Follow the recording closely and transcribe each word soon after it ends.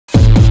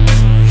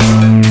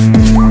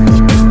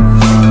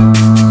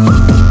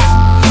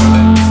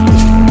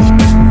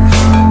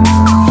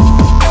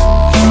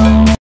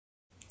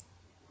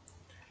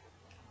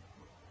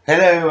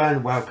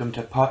and welcome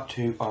to part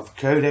 2 of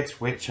Codex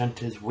Witch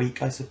Hunters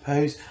Week, I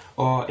suppose,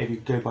 or if you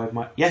go by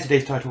my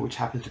yesterday's title, which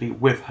happens to be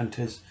With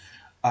Hunters.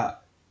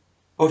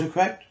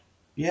 Autocorrect?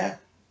 Yeah?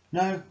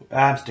 No?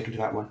 I'm sticking to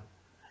that one.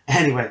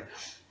 Anyway,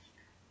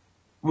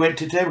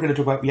 today we're going to talk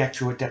about the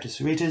actual Adepta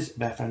Sororitas,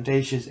 their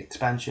foundations,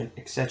 expansion,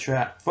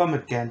 etc. from,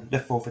 again, the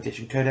 4th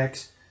edition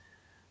Codex.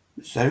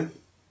 So,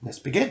 let's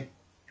begin.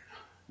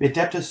 The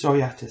Adepta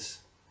Sororitas.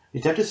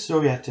 The Adepta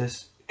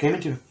Sororitas came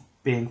into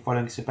being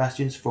following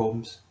Sebastian's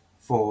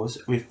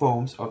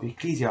reforms of the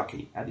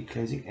ecclesiarchy at the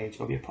closing age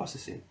of the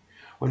apostasy,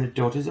 when the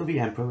daughters of the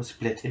emperor were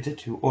split into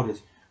two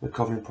orders, the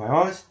Covenant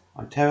Prioris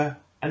on Terra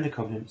and the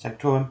Covenant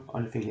Sanctorum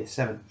on Ophelia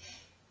 7.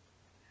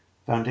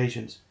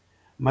 Foundations.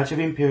 Much of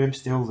the Imperium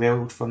still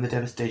reeled from the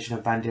devastation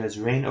of Vandir's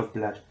reign of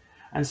blood,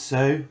 and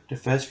so the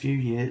first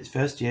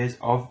years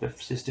of the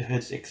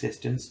sisterhood's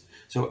existence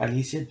saw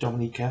Alicia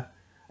Dominica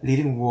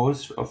leading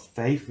wars of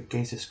faith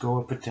against a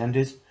score of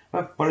pretenders who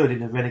had followed in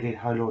the renegade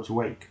High Lord's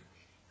wake.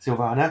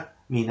 Silvana,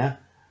 Mina,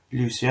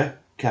 Lucia,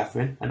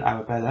 Catherine, and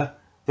Arabella,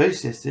 those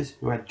sisters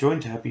who had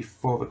joined her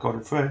before the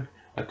Golden Throne,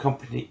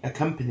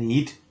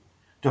 accompanied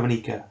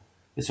Dominica.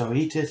 The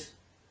Sororitas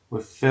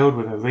were filled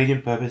with a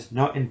radiant purpose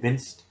not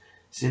evinced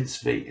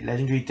since the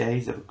legendary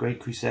days of the Great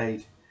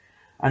Crusade,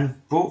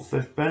 and brought the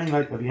burning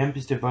light of the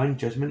Emperor's divine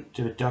judgment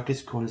to the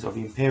darkest corners of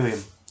the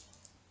Imperium.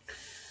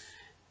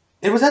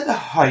 It was at the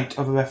height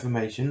of the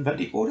Reformation that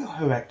the Order of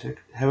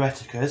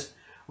Hereticus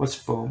was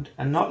formed,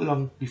 and not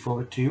long before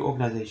the two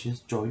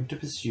organizations joined to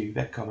pursue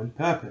their common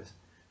purpose.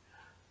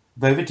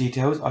 Though the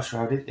details are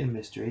shrouded in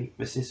mystery,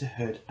 the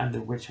sisterhood and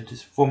the witch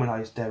hunters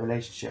formalized their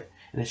relationship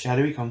in a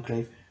shadowy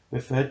conclave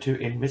referred to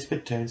in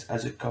whispered tones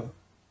as a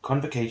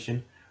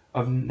convocation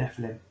of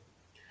Nephilim.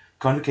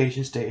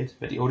 Convocation stated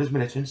that the Order's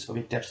militants of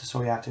the Adepta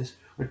Sororitas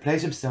would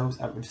place themselves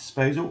at the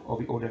disposal of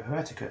the Order of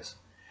Hereticus,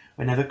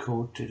 whenever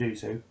called to do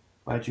so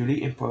by a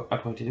duly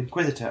appointed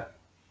inquisitor.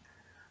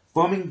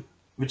 Forming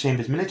the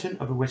Chambers militant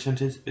of the witch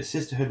hunters, the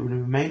sisterhood would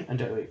remain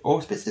under the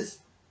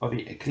auspices of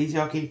the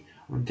ecclesiarchy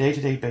on a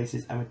day-to-day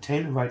basis and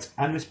retain the rights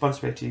and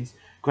responsibilities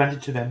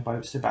granted to them by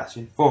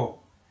Sebastian IV.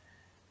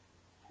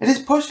 It is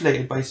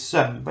postulated by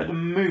some that the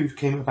move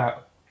came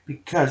about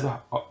because the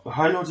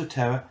High Lords of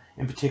Terra,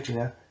 in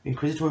particular the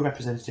inquisitorial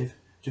representative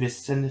to the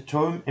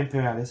Senatorum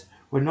Imperialis,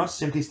 would not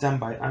simply stand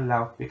by and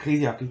allow the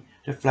ecclesiarchy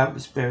to flout the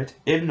spirit,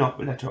 if not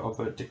the letter of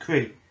the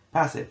decree,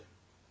 passive.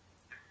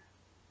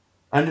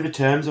 Under the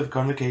terms of the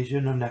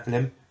convocation of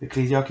Nephilim, the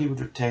ecclesiarchy would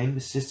retain the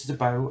Sisters of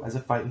Battle as a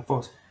fighting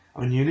force,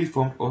 and the newly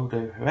formed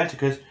Order of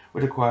Hereticus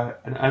would acquire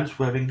an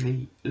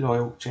unswervingly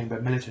loyal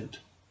chamber militant.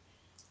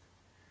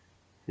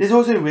 It is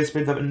also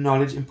whispered that the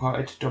knowledge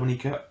imparted to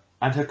Dominica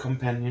and her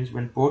companions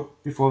when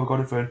brought before the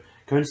Golden Throne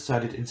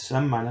coincided in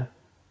some manner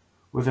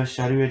with the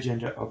shadowy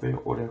agenda of the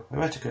Order of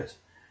Hereticus.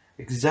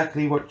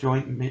 Exactly what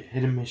joint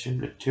hidden mission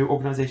the two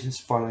organizations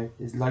follow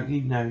is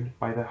likely known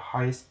by their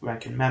highest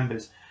ranking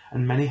members,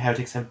 and many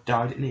heretics have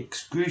died in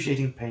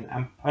excruciating pain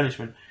and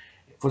punishment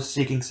for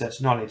seeking such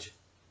knowledge.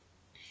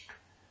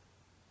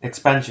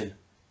 Expansion.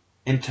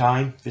 In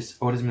time, this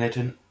Order's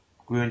militant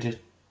grew into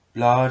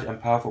large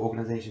and powerful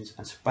organizations,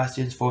 and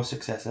Sebastian's fourth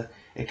successor,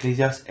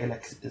 Ecclesias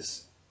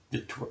Alexis the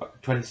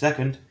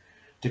 22nd,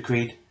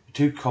 decreed the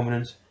two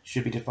covenants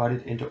should be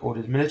divided into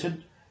Orders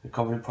militant. The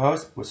Covenant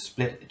Prioris was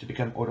split to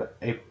become Order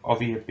of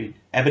the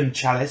Ebon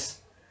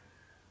Chalice,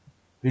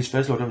 whose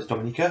first order was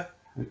Dominica,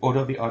 and the Order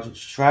of the Argent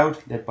Shroud,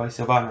 led by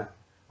Silvana.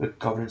 The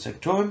Covenant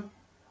Sanctorum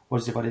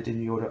was divided in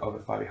the Order of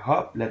the Fiery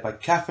Harp, led by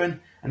Catherine,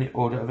 and the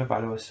Order of the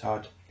Valorous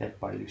Heart, led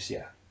by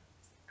Lucia.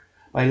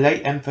 By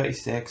late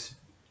M36,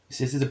 the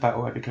Sisters of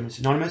Battle had become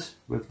synonymous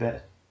with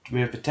the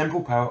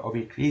temporal power of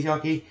the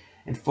ecclesiarchy,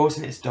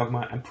 enforcing its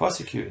dogma and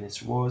prosecuting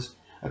its wars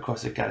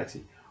across the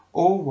galaxy,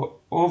 all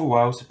the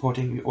while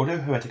supporting the Order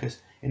of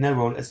Hereticus in their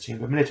role as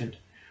chamber militant.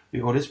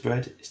 The Order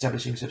spread,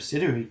 establishing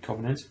subsidiary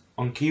covenants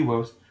on key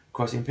worlds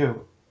across the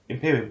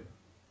Imperium.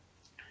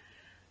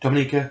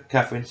 Dominica,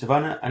 Catherine,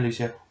 Silvana, and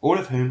Lucia, all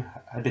of whom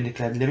had been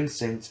declared living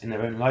saints in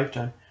their own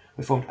lifetime,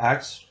 performed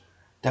acts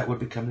that would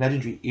become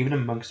legendary even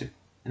amongst an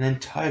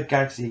entire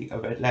galaxy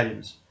of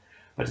legends.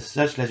 But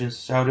such legends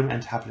seldom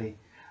end happily,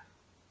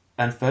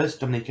 and first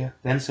Dominica,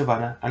 then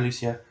Silvana, and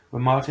Lucia were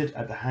martyred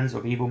at the hands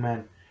of evil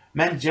men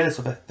jealous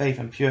of their faith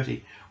and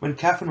purity. When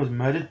Catherine was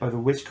murdered by the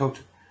witch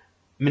cult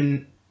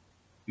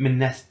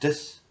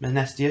Menestius,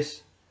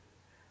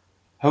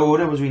 her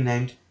order was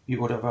renamed the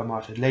Order of our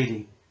Martyred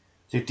Lady.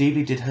 So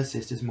deeply did her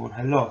sisters mourn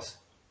her loss.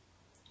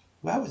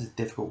 Well, that was a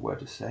difficult word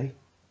to say.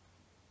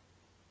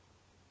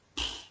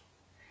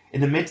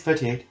 In the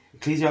mid-38,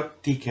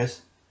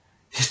 Ecclesiarchus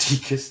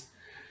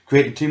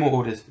created two more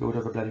orders, the Order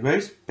of the Bloody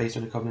Rose, based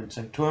on the Covenant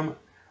Sanctorum,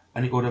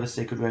 and the Order of the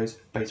Sacred Rose,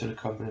 based on the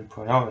Covenant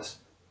Prioris.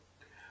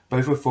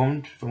 Both were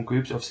formed from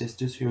groups of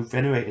sisters who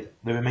venerated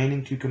the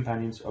remaining two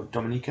companions of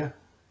Dominica,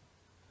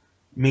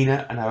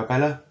 Mina and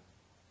Arabella,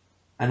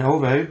 and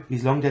although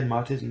these long-dead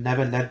martyrs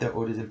never led their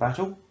orders in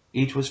battle,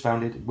 each was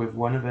founded with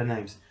one of their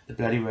names, the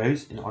Bloody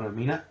Rose in honor of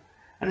Mina,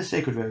 and the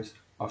Sacred Rose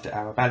after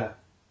Arabella.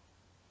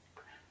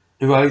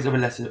 The rise of a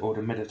lesser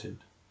order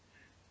militant.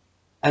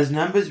 As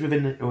numbers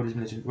within the Order's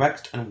militant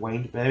waxed and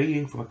waned,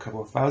 varying from a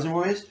couple of thousand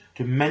warriors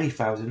to many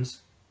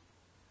thousands,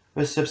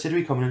 the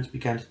subsidiary covenants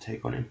began to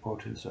take on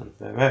importance on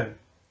their own.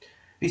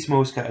 These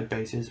small scattered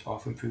bases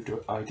often proved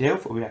ideal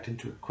for reacting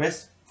to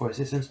requests for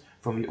assistance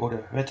from the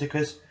Order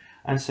Hereticus,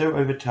 and so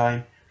over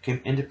time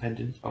became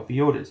independent of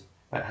the orders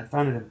that had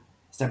founded them,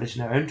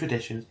 establishing their own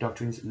traditions,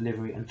 doctrines,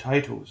 livery, and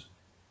titles.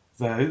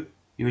 Though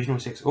the original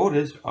 6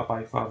 orders are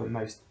by far the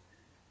most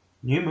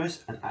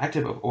numerous and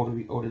active of all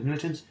the Orders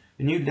Militants,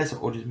 the new Lesser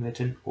Orders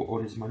Militant, or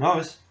Orders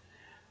Minoris,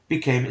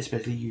 became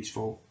especially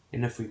useful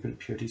in the frequent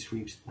purity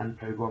sweeps and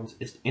pogroms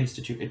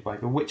instituted by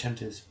the witch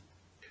hunters.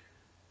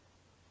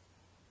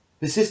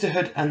 The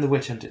Sisterhood and the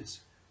Witch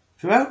Hunters.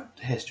 Throughout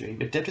history,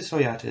 the Adepta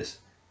Sororitas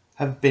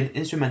have been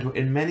instrumental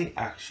in many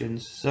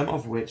actions, some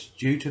of which,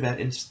 due to their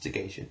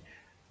instigation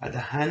at the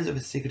hands of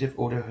the secretive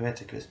Order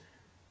Hereticus,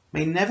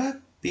 may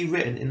never be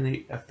written in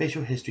the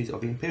official histories of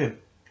the Imperium.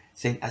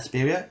 Saint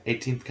Asperia,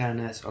 18th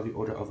Canoness of the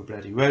Order of the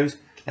Bloody Rose,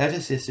 led her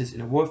sisters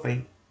in a war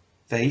of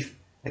faith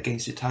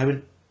against the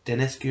tyrant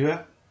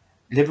Deniscura,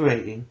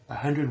 liberating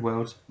 100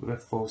 worlds with a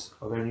force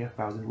of only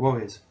 1,000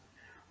 warriors.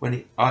 When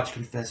the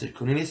Archconfessor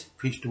Cornelius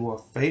preached the war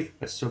of faith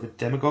but saw the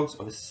demagogues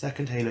of a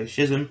second Halo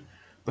Schism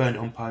burned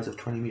on pyres of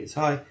 20 meters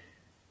high,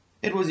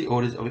 it was the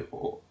warriors of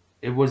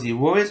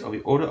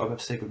the Order of the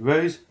Sacred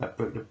Rose that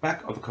broke the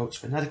back of the cult's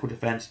fanatical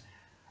defense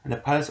and the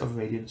Palace of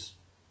Radiance,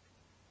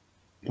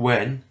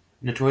 when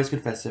notorious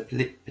confessor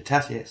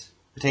Petatius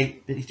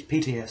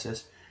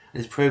and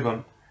his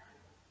program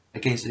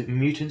against the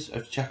mutants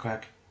of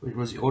Chakrak, which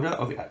was the Order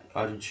of the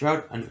Ardent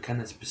Shroud under the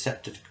Canoness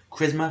Preceptor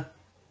Charisma.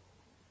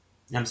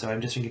 I'm sorry,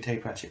 I'm just thinking Terry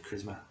Pratchett,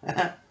 Charisma.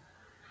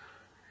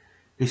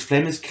 Whose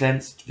flamers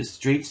cleansed the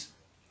streets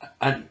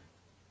and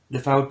the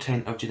foul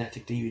taint of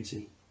genetic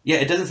deviancy. Yeah,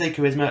 it doesn't say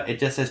Charisma, it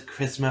just says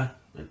Charisma,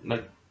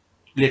 like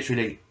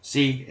literally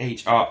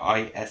Chrisima,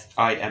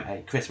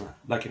 Charisma,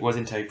 like it was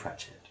in Terry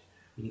Pratchett.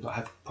 You've got to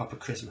have proper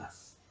Charisma.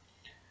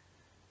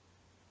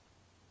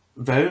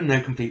 Though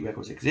no complete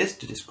records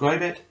exist to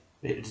describe it,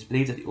 it is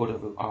believed that the Order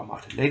of Our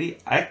Martyred Lady,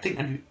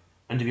 acting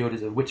under the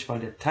orders of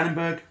Witchfinder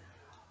Tannenberg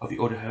of the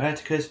Order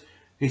Hereticus,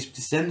 who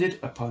descended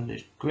upon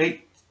the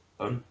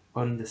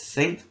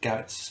Saint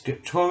Garrett's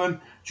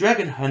Scriptorum,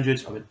 dragging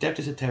hundreds of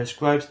Adeptus Eterra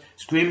scribes,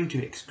 screaming to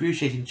the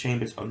excruciating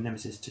chambers of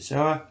Nemesis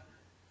Tessera,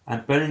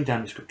 and burning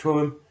down the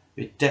Scriptorum.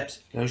 The Adepts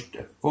lodged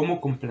formal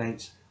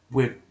complaints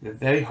with the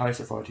very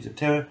highest authorities of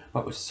Terra,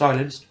 but was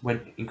silenced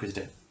when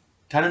Inquisitor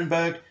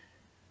Tannenberg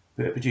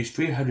produced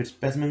 300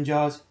 specimen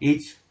jars,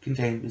 each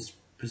contained the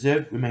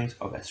preserved remains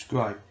of a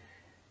scribe.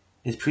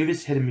 His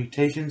previous hidden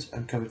mutations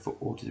uncovered for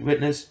all to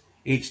witness,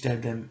 each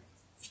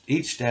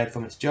stared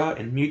from its jar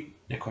in mute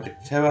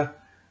necrotic terror.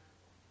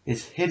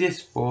 His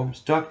hideous form,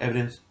 stark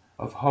evidence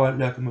of horror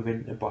lurking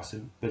within the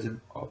bosom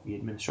of the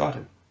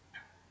Administratum.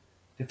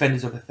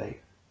 Defenders of the Faith.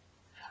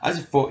 As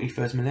the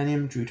 41st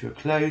millennium drew to a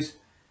close,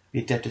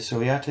 the Adepta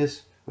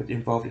Sororitas were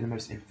involved in the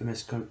most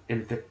infamous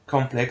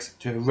conflicts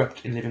to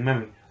erupt in living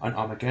memory. On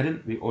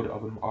Armageddon, the Order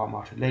of Our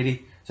Martyred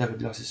Lady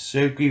suffered losses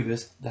so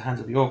grievous at the hands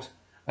of the Orcs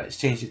that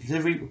exchanged its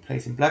livery,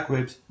 replacing black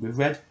robes with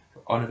red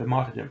for honour of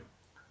martyrdom,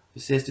 the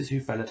sisters who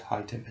fell at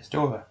High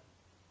Tempestora.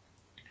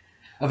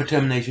 At the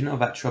termination of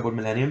that troubled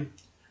millennium,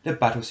 the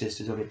Battle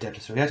Sisters of the Adepta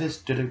Sororitas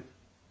stood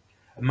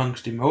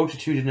amongst the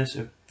multitudinous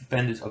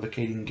defenders of the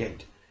Cadian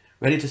Gate,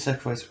 ready to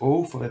sacrifice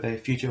all for the very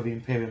future of the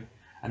Imperium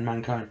and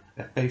mankind,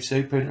 their faith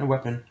so potent a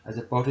weapon as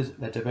the bolters,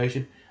 their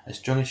devotion as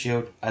strong a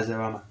shield as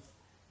their armour.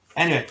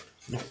 Anyway,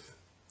 no.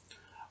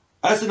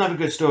 That's another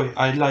good story.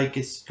 I like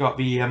it's got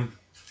the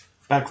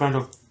background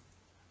of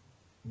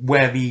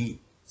where the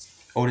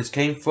orders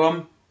came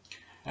from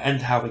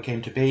and how they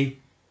came to be.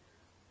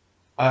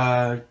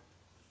 But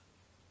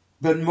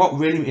what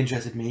really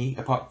interested me,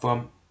 apart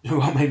from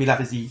what made me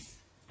laugh, is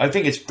I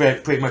think it's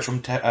pretty much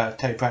from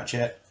Terry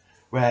Pratchett,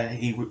 where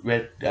he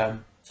read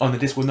on the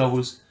Discworld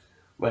novels,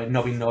 where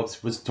Nobby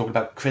Nobbs was talking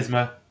about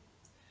Charisma.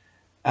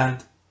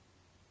 And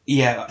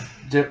yeah,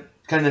 the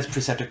kind of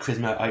Preceptor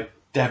Charisma, I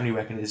definitely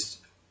reckon is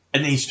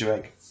an Easter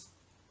egg,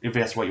 if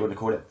that's what you want to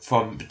call it,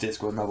 from the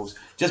Discworld novels.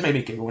 Just made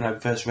me giggle when I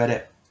first read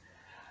it.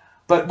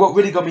 But what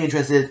really got me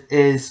interested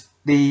is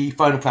the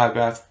final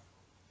paragraph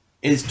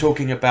is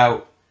talking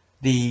about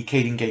the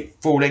Cadian Gate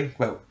falling.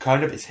 Well,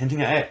 kind of, it's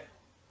hinting at it.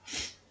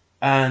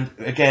 And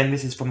again,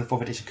 this is from the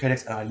 4th edition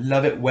Codex, and I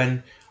love it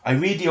when I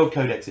read the old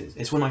codexes.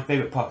 It's one of my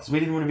favourite parts,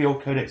 reading one of the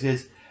old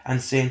codexes and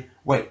seeing,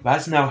 wait,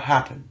 that's now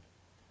happened.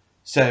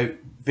 So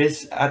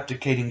this at the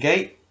Cadian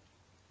Gate,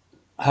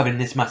 having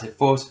this massive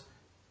force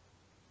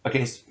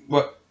against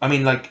what I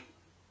mean, like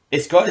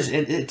it's got this.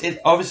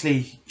 It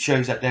obviously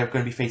shows that they're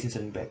going to be facing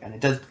something big, and it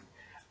does.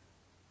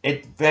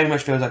 It very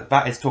much feels like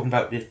that is talking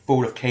about the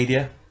fall of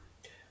Cadia,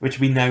 which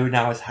we know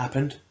now has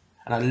happened,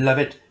 and I love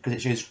it because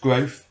it shows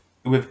growth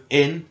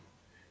within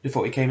the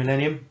 40k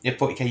millennium, the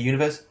 40k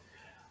universe.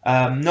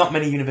 Not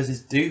many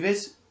universes do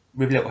this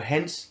with little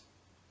hints.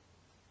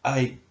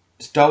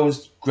 Star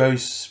Wars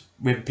grows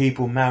with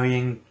people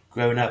marrying,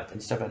 growing up,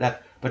 and stuff like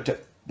that,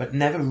 but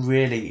never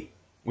really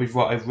with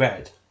what I've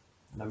read,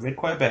 and I've read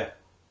quite a bit.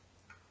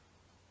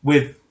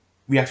 with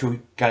the actual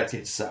galaxy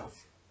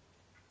itself,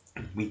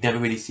 we've never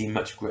really seen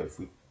much growth.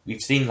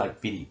 We've seen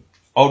like the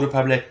Old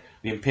Republic,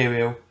 the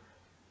Imperial,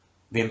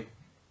 the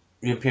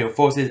Imperial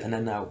forces, and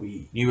then now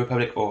the New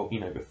Republic, or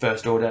the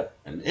First Order.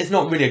 And it's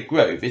not really a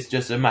growth; it's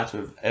just a matter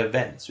of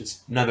events.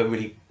 It's never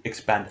really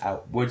expand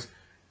outwards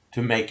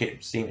to make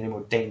it seem any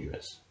more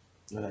dangerous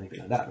or anything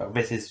like that. But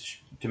this is,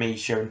 to me,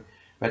 showing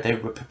that they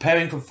were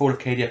preparing for the fall of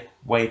Cadia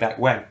way back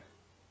when.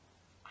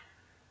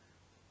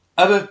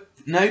 Other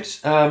notes,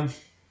 of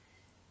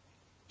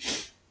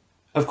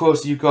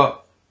course, you've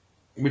got,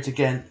 which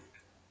again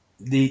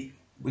that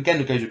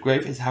goes with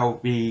growth, is how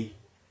the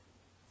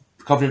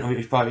Covenant of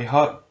the Fiery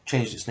Heart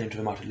changed its name to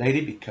the Martyred Lady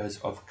because,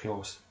 of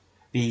course,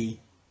 the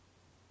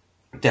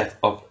death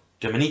of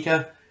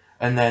Dominica,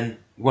 and then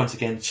once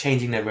again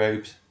changing their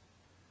robes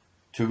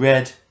to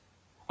red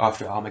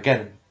after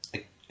Armageddon.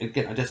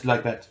 Again, I just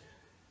like that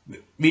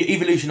the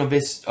evolution of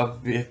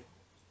the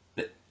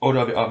order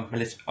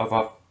of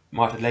our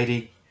Martyred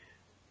Lady.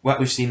 What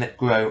we've seen that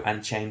grow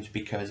and change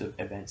because of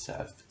events that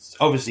have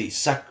obviously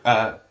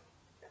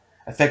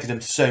affected them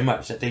so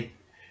much that they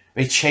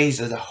changed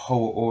as a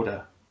whole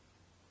order.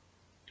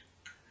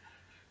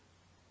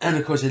 And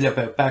of course, a little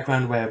bit of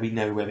background where we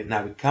know where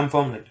now we come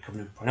from, like the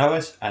Covenant of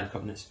Prioris and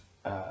Covenant.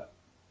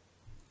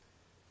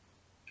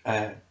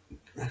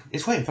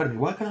 It's right in front of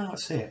me. Why can I not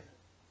see it?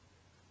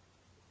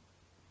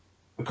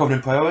 The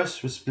Covenant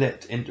Prioris was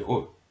split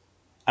into,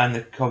 and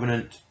the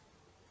Covenant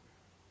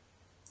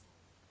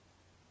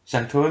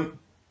Sanctorum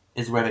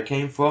is where they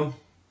came from.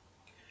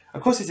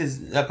 Of course, this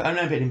is. I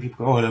know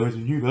people go, "Oh, there was a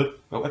new book."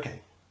 Oh,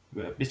 okay.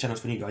 This channel's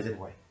for you guys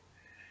anyway.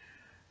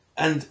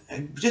 And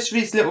just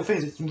these little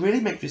things, it really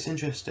makes this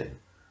interesting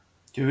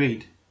to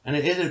read. And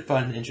it is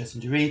fun and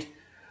interesting to read.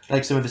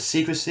 Like some of the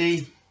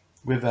secrecy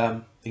with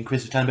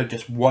Inquisitor Tannenberg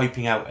just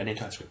wiping out an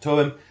entire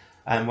scriptorium.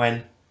 And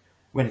when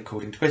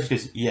according to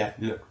Christians, goes, yeah,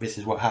 look, this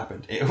is what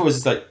happened. It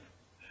was like,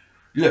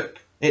 look,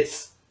 there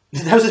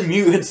was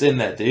mutants in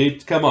there,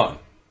 dude. Come on.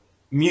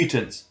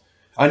 Mutants.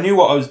 I knew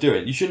what I was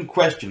doing. You shouldn't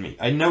question me.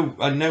 I know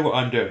what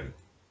I'm doing.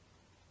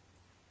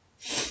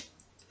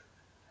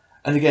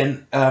 And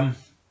again,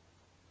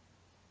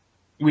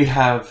 we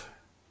have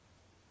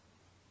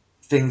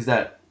things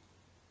that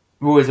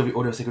Warriors of the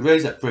Order of Sacred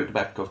Rose that broke the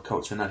back of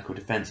cults, fanatical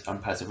defense,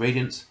 and passive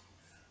radiance.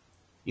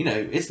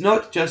 It's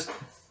not just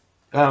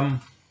that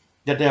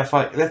they're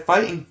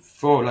fighting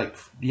for like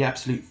the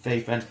absolute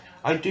faith, and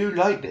I do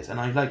like this, and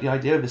I like the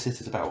idea of the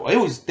Sisters of Battle. I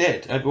always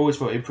did. I've always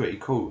thought it was pretty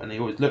cool, and they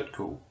always looked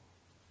cool.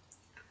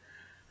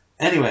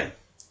 Anyway,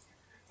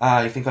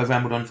 I think I've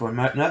rambled on for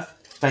enough.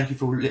 Thank you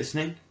for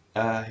listening.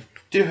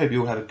 Do hope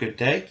you all have a good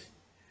day.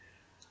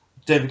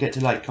 Don't forget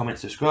to like, comment,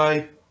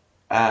 subscribe.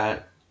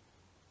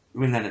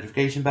 Ring that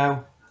notification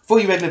bell. For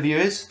you regular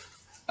viewers,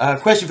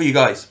 question for you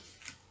guys.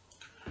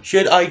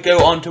 Should I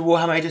go on to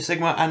Warhammer Age of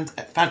Sigmar and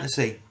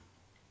Fantasy?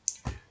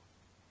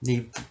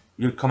 Leave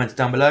your comments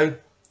down below.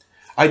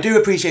 I do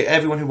appreciate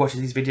everyone who watches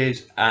these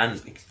videos,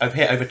 and I've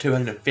hit over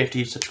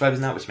 250 subscribers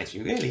now, which makes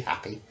me really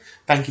happy.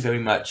 Thank you very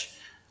much.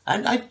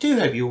 And I do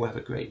hope you all have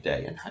a great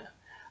day and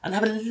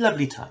have a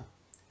lovely time.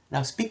 And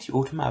I'll speak to you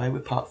all tomorrow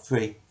with part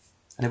 3.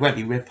 And it won't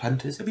be Rift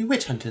Hunters, it'll be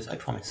Witch Hunters, I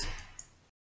promise.